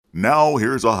Now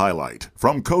here's a highlight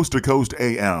from Coast to Coast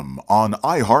AM on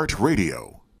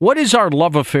iHeartRadio. What is our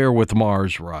love affair with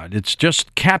Mars, Rod? It's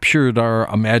just captured our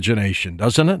imagination,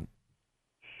 doesn't it?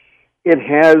 It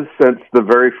has since the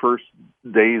very first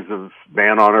days of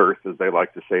man on Earth, as they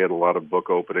like to say at a lot of book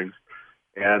openings.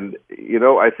 And,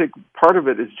 I think part of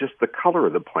it is just the color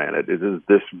of the planet. It is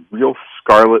this real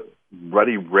scarlet,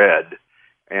 ruddy red,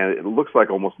 and it looks like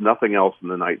almost nothing else in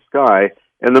the night sky.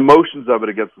 And the motions of it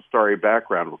against the starry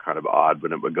background were kind of odd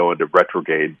when it would go into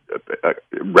retrograde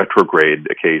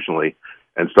occasionally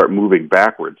and start moving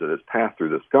backwards in its path through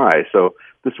the sky. So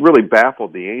this really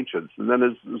baffled the ancients. And then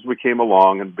as we came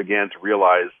along and began to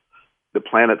realize the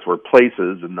planets were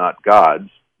places and not gods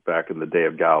back in the day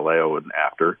of Galileo and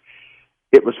after,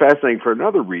 it was fascinating for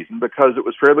another reason, because it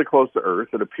was fairly close to Earth.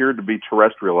 It appeared to be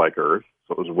terrestrial like Earth,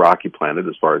 so it was a rocky planet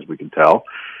as far as we can tell.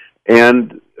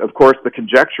 And, of course, the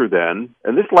conjecture then,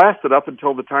 and this lasted up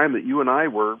until the time that you and I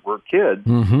were kids,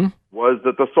 was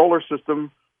that the solar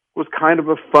system was kind of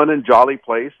a fun and jolly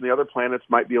place, and the other planets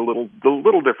might be a little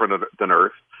different than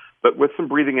Earth, but with some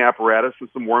breathing apparatus and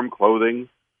some warm clothing,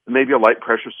 and maybe a light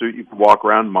pressure suit, you could walk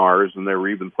around Mars, and there were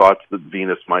even thoughts that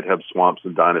Venus might have swamps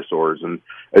and dinosaurs. And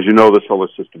as you know, the solar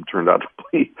system turned out to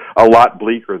be a lot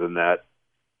bleaker than that.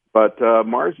 But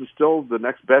Mars is still the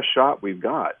next best shot we've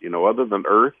got. Other than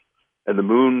Earth and the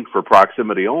Moon for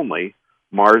proximity only,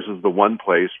 Mars is the one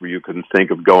place where you can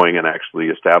think of going and actually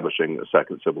establishing a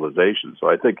second civilization. So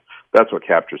I think that's what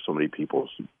captures so many people's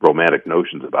romantic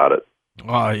notions about it.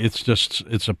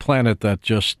 It's a planet that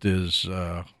just is,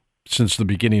 since the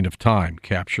beginning of time,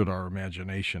 captured our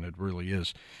imagination. It really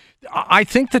is. I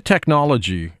think the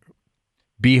technology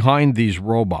behind these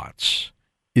robots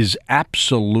is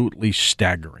absolutely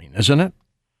staggering, isn't it?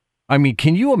 I mean,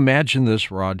 can you imagine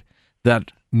this, Rod,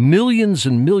 that millions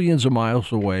and millions of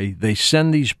miles away, they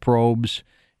send these probes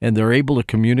and they're able to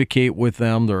communicate with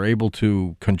them, they're able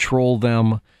to control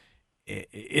them.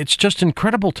 It's just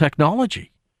incredible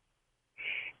technology.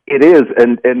 It is,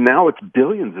 and now it's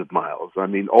billions of miles. I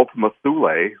mean, Ultima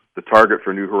Thule, the target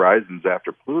for New Horizons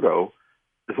after Pluto,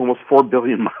 is almost 4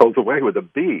 billion miles away with a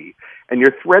B. And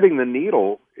you're threading the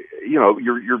needle.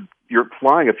 You're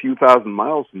flying a few thousand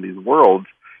miles from these worlds.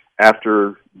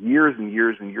 After years and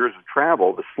years and years of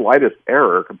travel, the slightest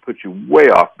error can put you way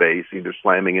off base, either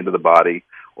slamming into the body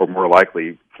or more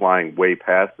likely flying way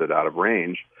past it out of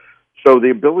range. So the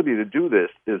ability to do this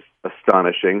is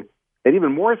astonishing. And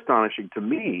even more astonishing to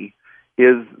me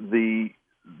is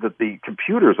that the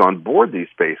computers on board these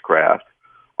spacecraft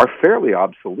are fairly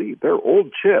obsolete. They're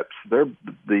old chips.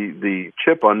 The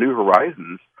chip on New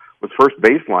Horizons was first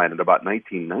baseline in about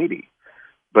 1990.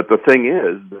 But the thing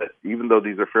is that even though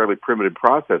these are fairly primitive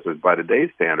processors by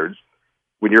today's standards,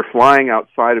 when you're flying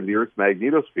outside of the Earth's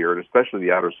magnetosphere, and especially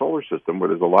the outer solar system, where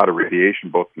there's a lot of radiation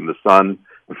both from the sun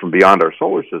and from beyond our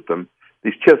solar system,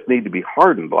 these chips need to be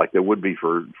hardened like they would be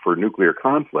for nuclear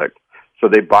conflict. So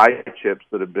they buy chips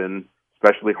that have been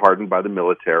specially hardened by the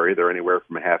military. They're anywhere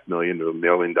from $500,000 to $1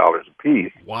 million a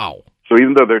piece. Wow. So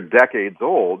even though they're decades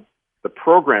old, the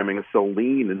programming is so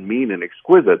lean and mean and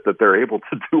exquisite that they're able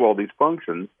to do all these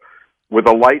functions with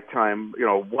a light time,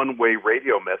 one-way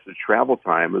radio message travel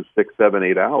time is 6, 7,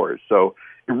 8 hours. So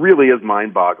it really is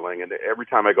mind-boggling. And every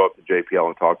time I go up to JPL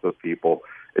and talk to those people,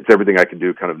 it's everything I can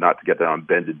do kind of not to get down on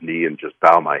bended knee and just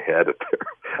bow my head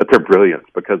at their brilliance,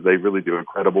 because they really do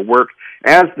incredible work,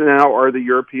 as now are the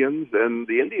Europeans and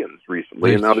the Indians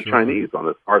recently, and now the Chinese on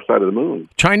the far side of the moon.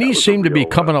 Chinese seem to be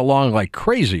coming along like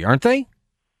crazy, aren't they?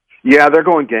 Yeah, they're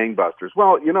going gangbusters.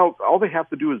 Well, all they have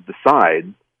to do is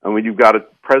decide. And when you've got a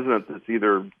president that's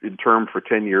either in term for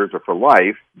 10 years or for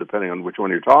life, depending on which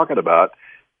one you're talking about,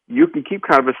 you can keep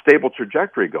kind of a stable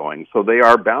trajectory going. So they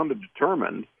are bound and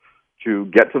determined to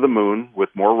get to the moon with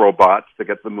more robots, to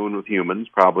get to the moon with humans,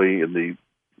 probably in the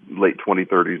late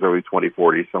 2030s, early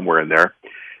 2040s, somewhere in there.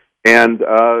 And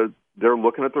they're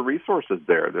looking at the resources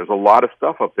there. There's a lot of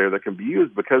stuff up there that can be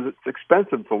used because it's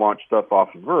expensive to launch stuff off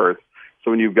of Earth. So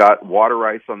when you've got water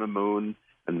ice on the moon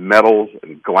and metals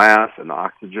and glass and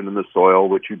oxygen in the soil,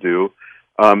 which you do,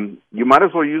 you might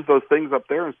as well use those things up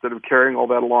there instead of carrying all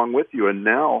that along with you. And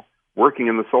now working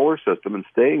in the solar system and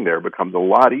staying there becomes a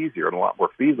lot easier and a lot more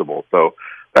feasible. So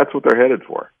that's what they're headed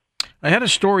for. I had a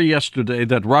story yesterday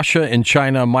that Russia and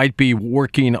China might be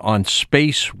working on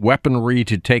space weaponry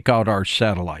to take out our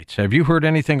satellites. Have you heard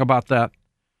anything about that?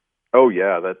 Oh,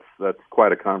 yeah, that's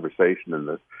quite a conversation in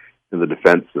the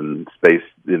defense and space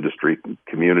industry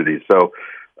community. So,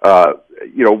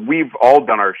 we've all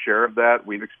done our share of that.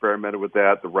 We've experimented with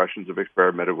that. The Russians have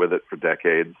experimented with it for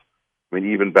decades. I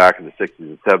mean, even back in the 60s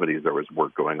and 70s, there was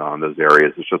work going on in those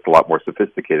areas. It's just a lot more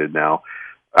sophisticated now.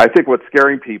 I think what's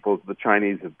scaring people is the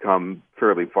Chinese have come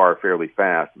fairly far, fairly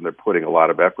fast, and they're putting a lot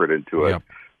of effort into it. Yep.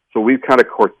 So we've kind of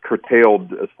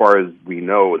curtailed, as far as we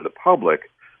know in the public,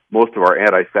 most of our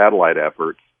anti-satellite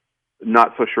efforts.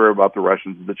 Not so sure about the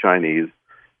Russians and the Chinese.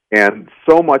 And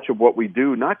so much of what we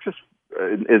do, not just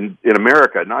in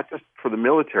America, not just for the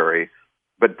military,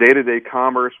 but day-to-day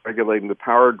commerce, regulating the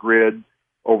power grid,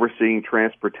 overseeing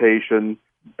transportation,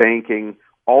 banking,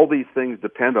 all these things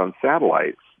depend on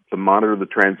satellites to monitor the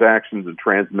transactions and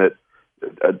transmit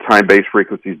time-based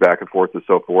frequencies back and forth and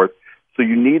so forth. So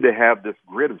you need to have this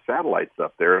grid of satellites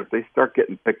up there. If they start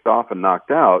getting picked off and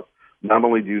knocked out, not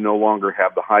only do you no longer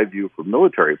have the high view for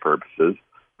military purposes,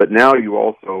 but now you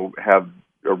also have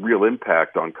a real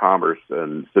impact on commerce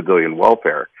and civilian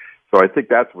welfare. So I think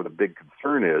that's where the big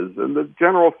concern is. And the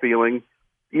general feeling,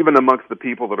 even amongst the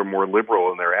people that are more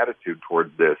liberal in their attitude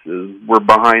towards this, is we're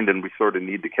behind and we sort of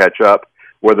need to catch up.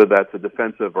 Whether that's a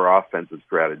defensive or offensive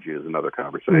strategy is another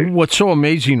conversation. What's so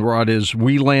amazing, Rod, is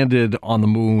we landed on the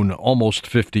moon almost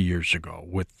 50 years ago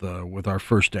with our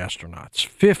first astronauts.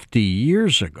 50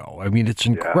 years ago. I mean, it's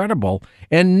incredible.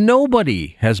 Yeah. And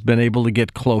nobody has been able to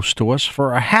get close to us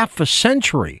for a half a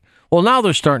century. Well, now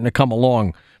they're starting to come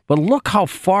along. But look how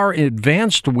far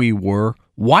advanced we were.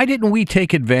 Why didn't we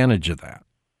take advantage of that?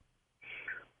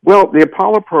 Well, the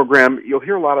Apollo program, you'll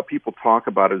hear a lot of people talk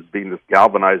about it as being this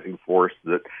galvanizing force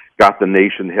that got the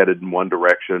nation headed in one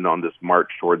direction on this march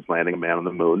towards landing a man on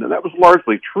the moon. And that was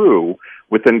largely true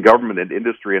within government and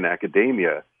industry and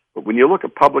academia. But when you look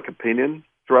at public opinion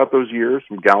throughout those years,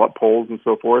 from Gallup polls and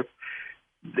so forth,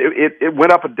 it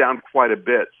went up and down quite a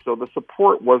bit. So the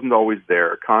support wasn't always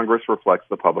there. Congress reflects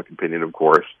the public opinion, of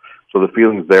course. So the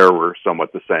feelings there were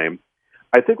somewhat the same.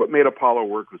 I think what made Apollo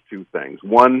work was two things.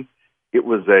 One, it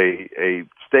was a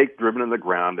stake driven in the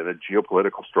ground in a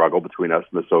geopolitical struggle between us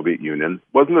and the Soviet Union.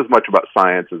 It wasn't as much about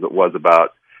science as it was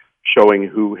about showing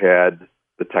who had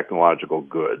the technological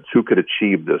goods, who could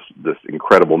achieve this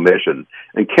incredible mission.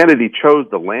 And Kennedy chose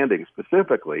the landing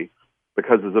specifically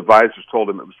because his advisors told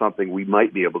him it was something we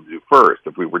might be able to do first.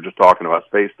 If we were just talking about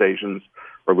space stations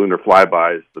or lunar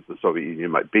flybys, that the Soviet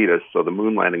Union might beat us. So the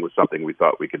moon landing was something we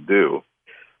thought we could do.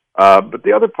 But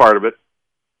the other part of it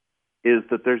is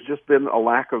that there's just been a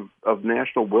lack of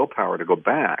national willpower to go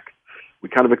back. We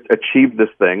kind of achieved this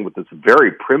thing with this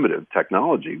very primitive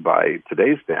technology by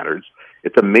today's standards.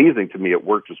 It's amazing to me it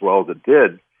worked as well as it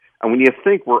did. And when you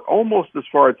think we're almost as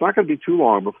far, it's not going to be too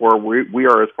long before we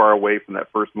are as far away from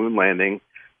that first moon landing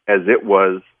as it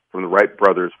was from the Wright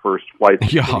brothers' first flight to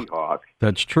Kitty Hawk.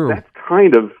 That's true. That's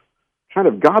kind of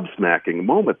gobsmacking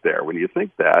moment there when you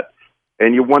think that.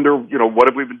 And you wonder, what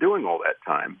have we been doing all that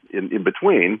time in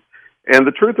between? And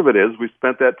the truth of it is, we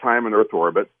spent that time in Earth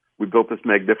orbit. We built this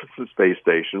magnificent space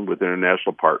station with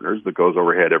international partners that goes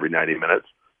overhead every 90 minutes.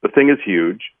 The thing is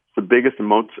huge. It's the biggest and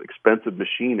most expensive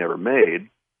machine ever made.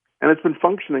 And it's been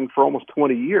functioning for almost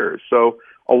 20 years. So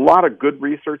a lot of good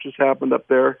research has happened up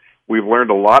there. We've learned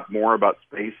a lot more about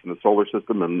space and the solar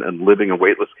system and living in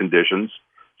weightless conditions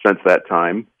since that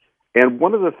time. And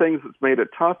one of the things that's made it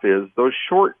tough is those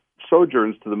short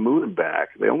sojourns to the moon and back,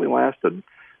 they only lasted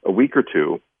a week or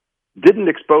two, didn't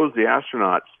expose the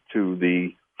astronauts to the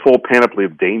full panoply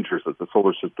of dangers that the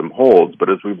solar system holds. But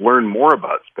as we've learned more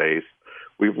about space,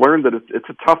 we've learned that it's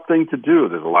a tough thing to do.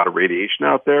 There's a lot of radiation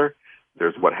out there.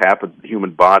 There's what happens to the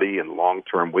human body and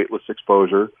long-term weightless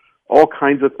exposure, all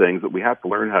kinds of things that we have to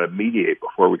learn how to mediate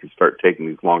before we can start taking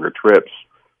these longer trips.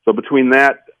 So between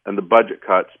that and the budget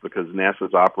cuts, because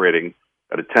NASA's operating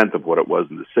at a tenth of what it was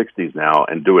in the 60s now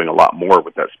and doing a lot more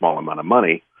with that small amount of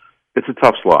money, it's a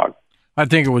tough slog. I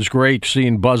think it was great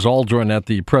seeing Buzz Aldrin at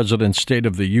the President's State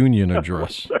of the Union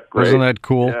address. Isn't that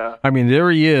cool? Yeah. I mean, there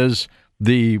he is,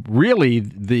 the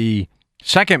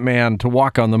second man to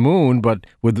walk on the moon, but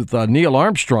with Neil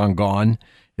Armstrong gone,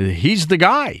 he's the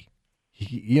guy.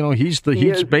 He's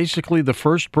basically the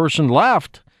first person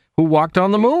left who walked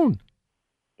on the moon.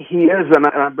 He is, and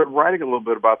I've been writing a little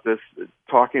bit about this,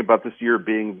 talking about this year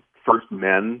being first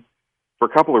men, for a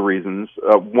couple of reasons.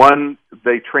 One,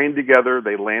 they trained together,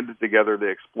 they landed together, they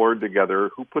explored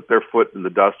together. Who put their foot in the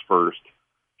dust first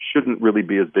shouldn't really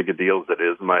be as big a deal as it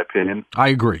is, in my opinion. I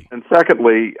agree. And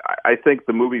secondly, I think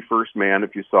the movie First Man,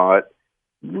 if you saw it,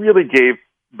 really gave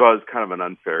Buzz kind of an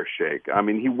unfair shake. I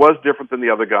mean, he was different than the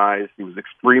other guys. He was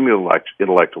extremely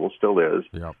intellectual, still is.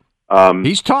 Yep.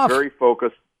 He's tough. Very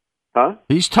focused. Huh?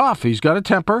 He's tough. He's got a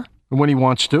temper when he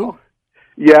wants to.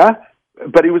 Yeah.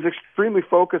 But he was extremely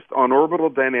focused on orbital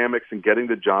dynamics and getting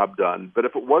the job done. But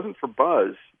if it wasn't for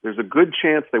Buzz, there's a good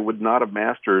chance they would not have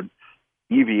mastered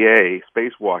EVA,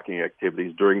 spacewalking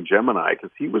activities, during Gemini,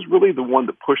 because he was really the one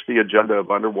that pushed the agenda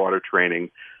of underwater training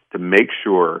to make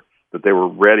sure that they were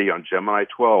ready on Gemini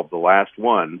 12, the last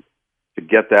one, to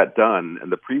get that done.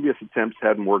 And the previous attempts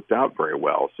hadn't worked out very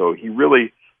well. So he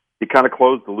kind of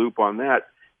closed the loop on that.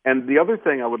 And the other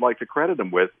thing I would like to credit him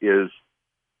with is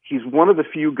he's one of the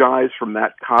few guys from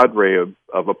that cadre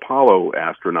of Apollo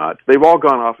astronauts. They've all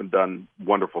gone off and done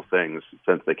wonderful things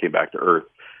since they came back to Earth.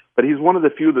 But he's one of the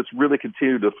few that's really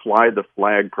continued to fly the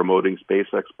flag promoting space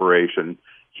exploration,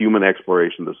 human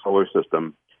exploration, the solar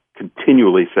system,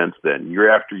 continually since then, year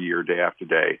after year, day after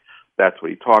day. That's what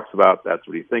he talks about. That's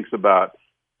what he thinks about.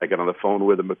 I get on the phone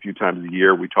with him a few times a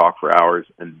year. We talk for hours,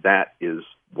 and that is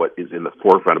what is in the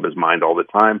forefront of his mind all the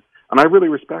time. And I really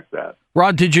respect that.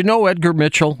 Rod, did you know Edgar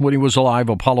Mitchell when he was alive,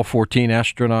 Apollo 14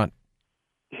 astronaut?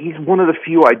 He's one of the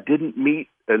few I didn't meet,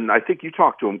 and I think you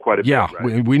talked to him quite a bit, right?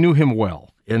 Yeah, we knew him well.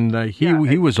 And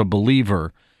he was a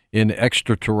believer in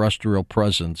extraterrestrial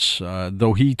presence,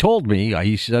 though he told me,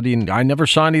 he said, I never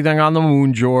saw anything on the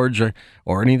moon, George,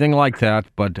 or anything like that,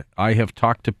 but I have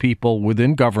talked to people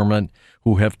within government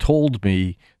who have told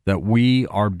me that we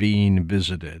are being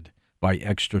visited by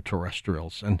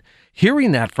extraterrestrials. And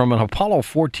hearing that from an Apollo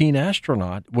 14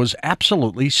 astronaut was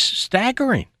absolutely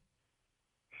staggering.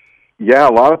 Yeah,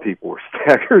 a lot of people were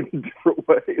staggered in different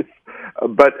ways.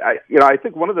 But I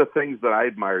think one of the things that I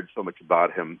admired so much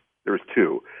about him, there was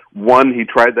two. One, he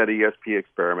tried that ESP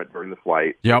experiment during the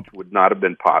flight, which would not have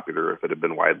been popular if it had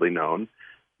been widely known.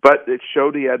 But it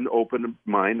showed he had an open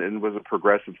mind and was a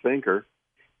progressive thinker.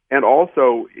 And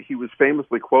also, he was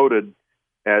famously quoted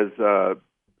as,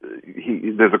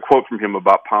 there's a quote from him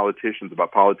about politicians,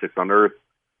 about politics on Earth,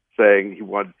 saying he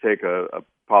wanted to take a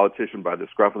politician by the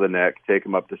scruff of the neck, take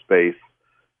him up to space,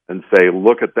 and say,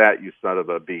 "Look at that, you son of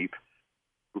a beep,"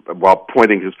 while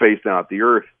pointing his face down at the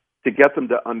Earth, to get them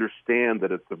to understand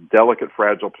that it's a delicate,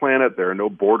 fragile planet. There are no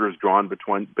borders drawn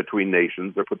between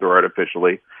nations. They're put there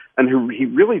artificially. And he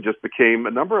really just became,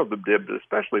 a number of them did, but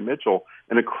especially Mitchell,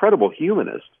 an incredible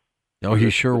humanist. Oh, he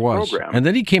sure was. Program. And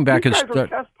then he came back and started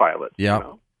test pilot. Yeah. You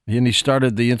know? And he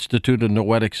started the Institute of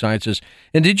Noetic Sciences.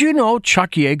 And did you know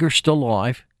Chuck Yeager's still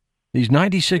alive? He's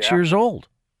 96 years old.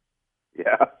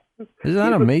 Yeah. Isn't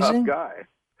that amazing? A tough guy.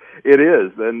 It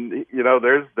is. And,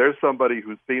 there's somebody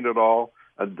who's seen it all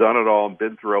and done it all and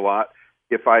been through a lot.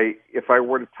 If I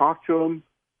were to talk to him,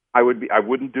 I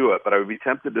wouldn't do it, but I would be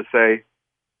tempted to say,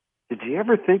 did you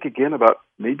ever think again about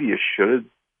maybe you should have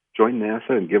joined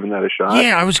NASA and given that a shot?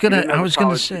 Yeah, I was going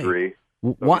to say. Degree,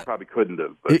 what? So probably couldn't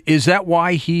have. But. Is that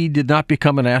why he did not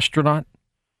become an astronaut?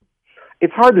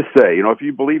 It's hard to say. If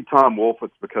you believe Tom Wolfe,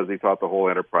 it's because he thought the whole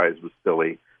enterprise was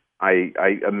silly.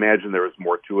 I imagine there was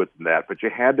more to it than that. But you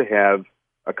had to have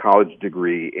a college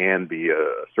degree and be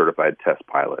a certified test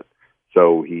pilot.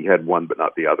 So he had one but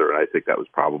not the other, and I think that was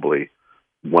probably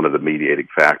one of the mediating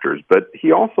factors. But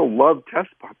he also loved test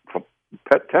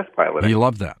piloting. He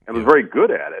loved that. And was very good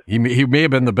at it. He may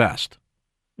have been the best.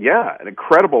 Yeah, an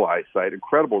incredible eyesight,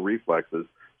 incredible reflexes.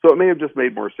 So it may have just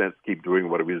made more sense to keep doing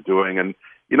what he was doing. And,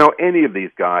 any of these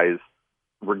guys,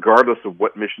 regardless of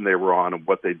what mission they were on and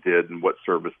what they did and what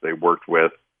service they worked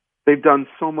with, they've done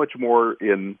so much more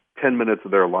in 10 minutes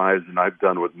of their lives than I've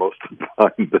done with most of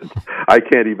mine that I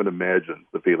can't even imagine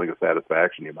the feeling of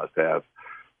satisfaction you must have.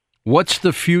 What's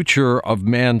the future of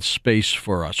manned space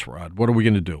for us, Rod? What are we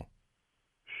going to do?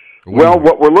 Well,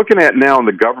 what we're looking at now on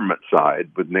the government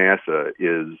side with NASA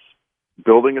is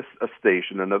building a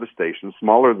station, another station,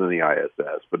 smaller than the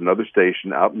ISS, but another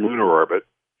station out in lunar orbit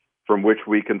from which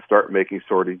we can start making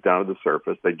sorties down to the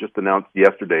surface. They just announced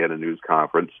yesterday at a news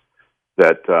conference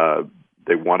that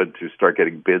they wanted to start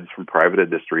getting bids from private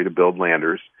industry to build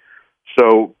landers.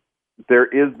 So there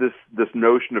is this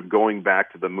notion of going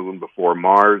back to the moon before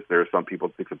Mars. There are some people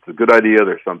who think it's a good idea.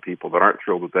 There are some people that aren't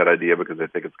thrilled with that idea because they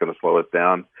think it's going to slow us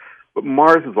down. But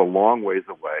Mars is a long ways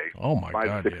away. Oh, my God,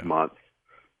 5 to 6 months.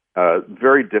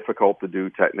 Very difficult to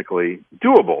do technically.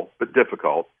 Doable, but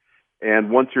difficult.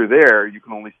 And once you're there, you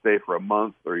can only stay for a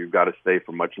month, or you've got to stay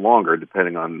for much longer,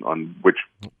 depending on which.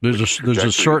 There's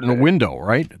a certain window,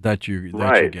 right? That you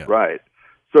get. Right.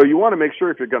 So you want to make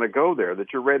sure if you're going to go there that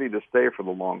you're ready to stay for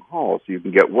the long haul, so you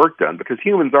can get work done. Because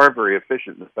humans are very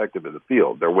efficient and effective in the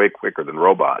field; they're way quicker than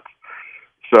robots.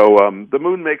 So the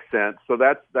moon makes sense. So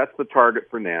that's the target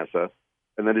for NASA.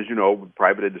 And then, as you know, with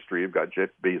private industry, you've got Jeff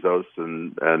Bezos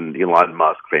and Elon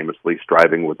Musk famously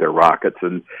striving with their rockets.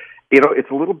 And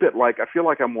it's a little bit like, I feel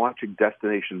like I'm watching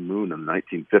Destination Moon in the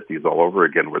 1950s all over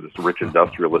again, where this rich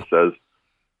industrialist says,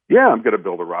 yeah, I'm going to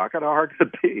build a rocket. How hard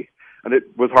could it be? And it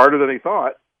was harder than he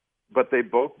thought, but they've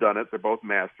both done it. They're both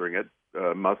mastering it.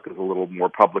 Musk is a little more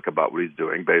public about what he's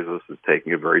doing. Bezos is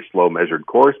taking a very slow, measured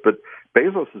course, but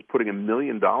Bezos is putting $1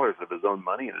 million of his own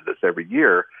money into this every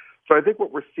year, So I think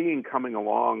what we're seeing coming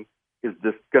along is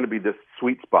this going to be this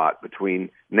sweet spot between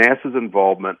NASA's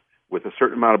involvement with a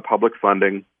certain amount of public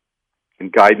funding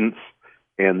and guidance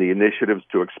and the initiatives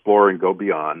to explore and go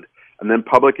beyond, and then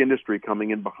public industry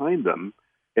coming in behind them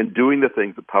and doing the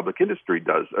things that public industry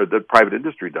does, or that private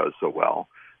industry does so well,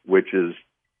 which is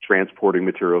transporting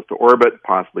materials to orbit,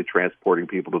 possibly transporting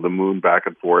people to the moon back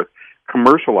and forth,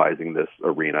 commercializing this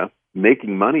arena,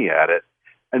 making money at it,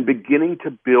 and beginning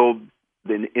to build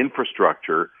an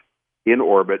infrastructure in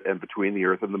orbit and between the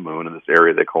Earth and the moon in this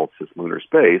area they call cislunar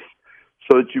space,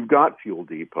 so that you've got fuel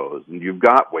depots and you've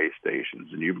got way stations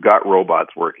and you've got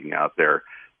robots working out there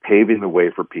paving the way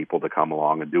for people to come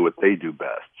along and do what they do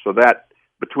best. So that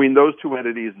between those two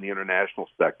entities in the international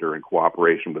sector in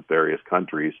cooperation with various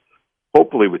countries,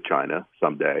 hopefully with China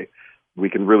someday, we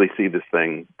can really see this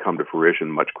thing come to fruition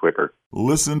much quicker.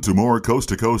 Listen to more Coast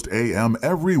to Coast AM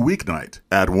every weeknight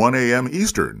at 1 a.m.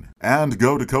 Eastern and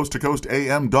go to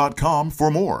coasttocoastam.com for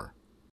more.